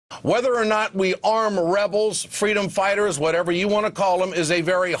Whether or not we arm rebels, freedom fighters, whatever you want to call them, is a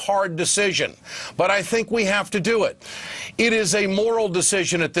very hard decision. But I think we have to do it. It is a moral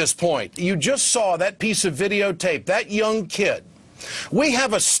decision at this point. You just saw that piece of videotape, that young kid. We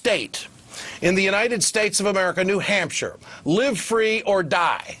have a state in the United States of America, New Hampshire, live free or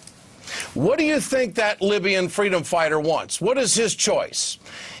die. What do you think that Libyan freedom fighter wants? What is his choice?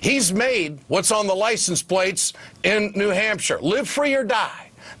 He's made what's on the license plates in New Hampshire, live free or die.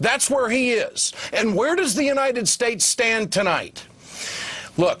 That's where he is. And where does the United States stand tonight?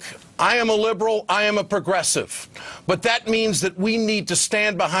 Look, I am a liberal, I am a progressive, but that means that we need to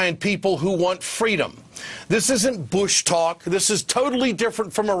stand behind people who want freedom. This isn't Bush talk. This is totally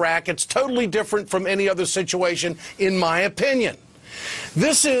different from Iraq. It's totally different from any other situation, in my opinion.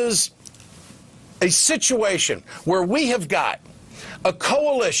 This is a situation where we have got a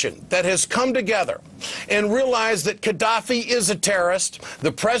coalition that has come together and realized that Gaddafi is a terrorist.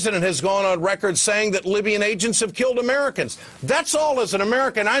 The president has gone on record saying that Libyan agents have killed Americans. That's all, as an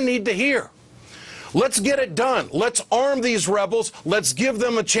American, I need to hear. Let's get it done. Let's arm these rebels. Let's give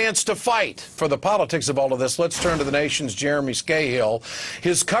them a chance to fight. For the politics of all of this, let's turn to the Nation's Jeremy Scahill.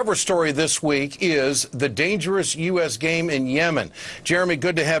 His cover story this week is the dangerous U.S. game in Yemen. Jeremy,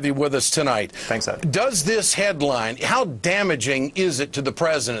 good to have you with us tonight. Thanks, Ed. Does this headline, how damaging is it to the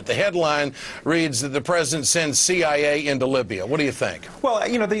president? The headline reads that the president sends CIA into Libya. What do you think? Well,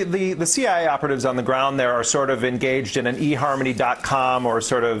 you know, the CIA operatives on the ground there are sort of engaged in an eHarmony.com or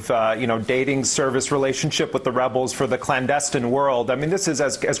sort of, dating service relationship with the rebels for the clandestine world. I mean, this is,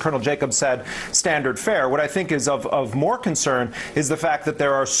 as Colonel Jacobs said, standard fare. What I think is of more concern is the fact that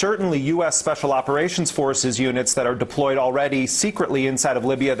there are certainly U.S. Special Operations Forces units that are deployed already secretly inside of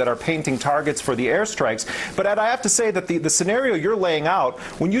Libya that are painting targets for the airstrikes. But, Ed, I have to say that the scenario you're laying out,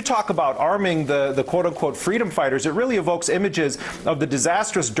 when you talk about arming the quote-unquote freedom fighters, it really evokes images of the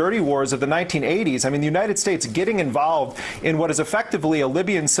disastrous dirty wars of the 1980s. I mean, the United States getting involved in what is effectively a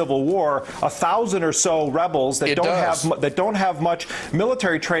Libyan civil war, 1,000 or so rebels that don't have much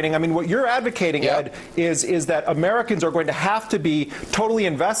military training. I mean, what you're advocating, Ed, is that Americans are going to have to be totally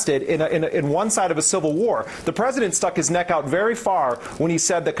invested in one side of a civil war. The president stuck his neck out very far when he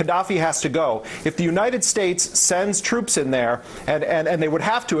said that Gaddafi has to go. If the United States sends troops in there, and they would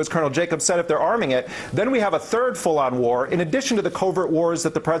have to, as Colonel Jacobs said, if they're arming it, then we have a third full-on war, in addition to the covert wars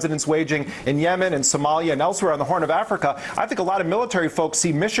that the president's waging in Yemen and Somalia and elsewhere on the Horn of Africa. I think a lot of military folks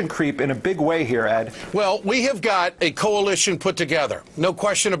see mission creep in a big way here, Ed. Well, we have got a coalition put together. No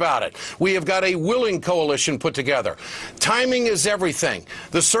question about it. We have got a willing coalition put together. Timing is everything.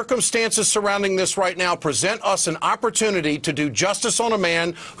 The circumstances surrounding this right now present us an opportunity to do justice on a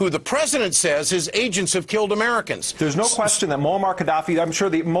man who the president says his agents have killed Americans. There's no question that Muammar Gaddafi, I'm sure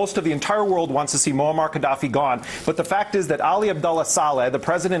most of the entire world wants to see Muammar Gaddafi gone, but the fact is that Ali Abdullah Saleh, the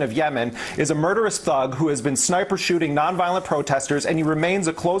president of Yemen, is a murderous thug who has been sniper shooting nonviolent protesters, and he remains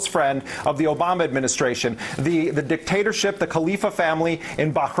a close friend of the Obama administration. The dictatorship, the Khalifa family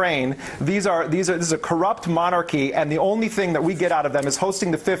in Bahrain, this is a corrupt monarchy, and the only thing that we get out of them is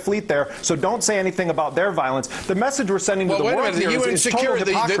hosting the Fifth Fleet there, so don't say anything about their violence. The message we're sending to the world here is total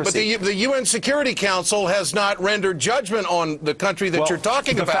hypocrisy. But the UN Security Council has not rendered judgment on the country that you're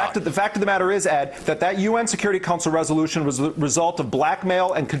talking about. The fact of the matter is, Ed, that UN Security Council resolution was the result of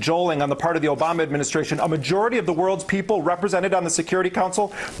blackmail and cajoling on the part of the Obama administration. A majority of the world's people represented on the Security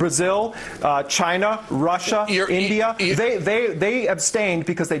Council, Brazil, China, Russia, India, they abstained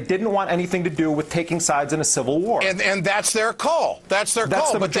because they didn't want anything to do with taking sides in a civil war. And that's their call. That's their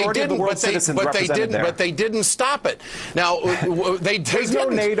call. The majority of the world's citizens represented there. But they didn't stop it. Now, there's no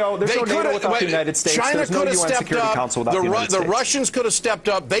NATO. There's no NATO without the United States. China could have stepped up. The Russians could have stepped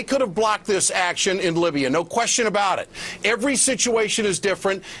up. They could have blocked this action in Libya. No question about it. Every situation is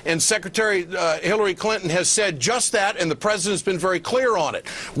different, and Secretary Hillary Clinton has said just that, and the president's been very clear on it.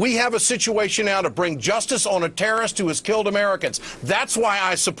 We have a situation now to bring justice on a terrorist who has killed Americans. That's why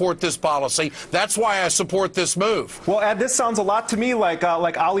I support this policy. That's why I support this move. Well, Ed, this sounds a lot to me like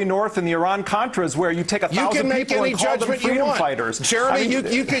Ali North and the Iran-Contras, where you take 1,000 people and call them freedom fighters. Jeremy,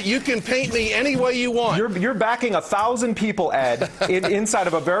 you can paint me any way you want. You're backing 1,000 people, Ed, inside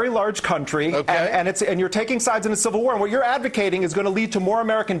of a very large country, and you're taking sides in a civil war. And what you're advocating is going to lead to more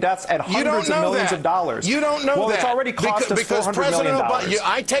American deaths at hundreds of millions of dollars. You don't know that. Well, it's already cost us $400 million.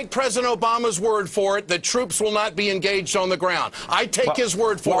 I take President Obama Obama's word for it that troops will not be engaged on the ground. I take his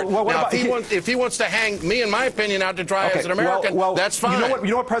word for it. Now, if he wants to hang me, in my opinion, out to dry as an American, that's fine.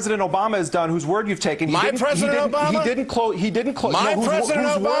 You know what President Obama has done, whose word you've taken? President Obama? He didn't close. My President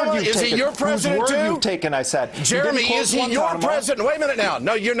Obama? Is he your president too? Whose word you've taken, I said. Jeremy, is he your president? Wait a minute now.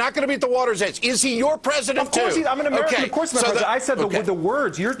 No, you're not going to be at the water's edge. Is he your president too? Of course, I'm an American. Okay. Of course, my president. I said the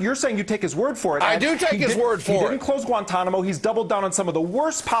words. You're saying you take his word for it. I do take his word for it. He didn't close Guantanamo. He's doubled down on some of the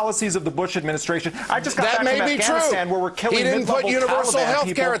worst policies of the Bush administration. I just got back from Afghanistan where we're killing mid-level Taliban people. He didn't put universal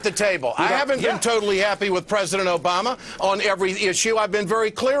health care at the table. I haven't been totally happy with President Obama on every issue. I've been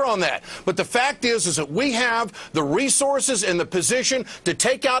very clear on that. But the fact is that we have the resources and the position to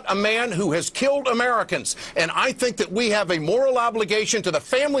take out a man who has killed Americans. And I think that we have a moral obligation to the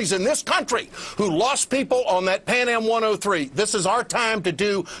families in this country who lost people on that Pan Am 103. This is our time to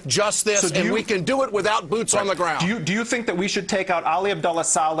do just this, and we can do it without boots on the ground. Do you think that we should take out Ali Abdullah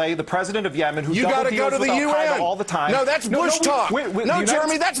Saleh, the president of Yemen, who double deals with Al-Qaeda all the time? No, that's Bush talk. No,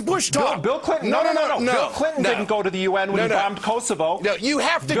 Jeremy, that's Bush talk. Bill Clinton. No. Bill Clinton didn't go to the UN when he bombed Kosovo. No, you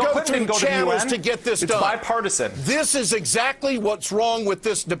have to go through channels to get this done. It's bipartisan. This is exactly what's wrong with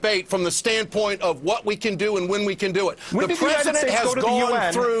this debate from the standpoint of what we can do and when we can do it. The president has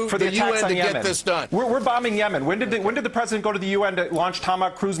gone through the UN to get this done. We're bombing Yemen. When did the president go to the UN to launch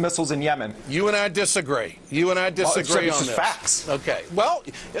Tomahawk cruise missiles in Yemen? You and I disagree. You and I disagree on this. Facts. Okay. Well,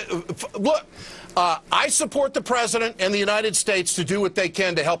 look. I support the president and the United States to do what they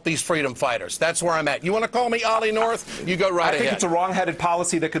can to help these freedom fighters. That's where I'm at. You want to call me Ollie North? You go right ahead. I think it's a wrong-headed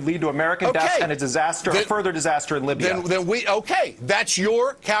policy that could lead to American deaths and a disaster, a further disaster in Libya. Okay, that's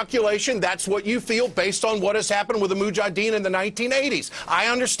your calculation. That's what you feel based on what has happened with the Mujahideen in the 1980s. I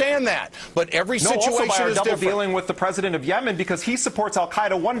understand that, but every situation also by our is double different. Dealing with the president of Yemen because he supports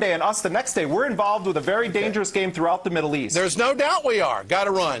Al-Qaeda one day and us the next day. We're involved with a very dangerous game throughout the Middle East. There's no doubt we are. Got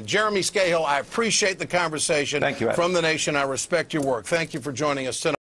to run. Jeremy Scahill, I appreciate the conversation. Thank you, Ed. From the nation. I respect your work. Thank you for joining us tonight.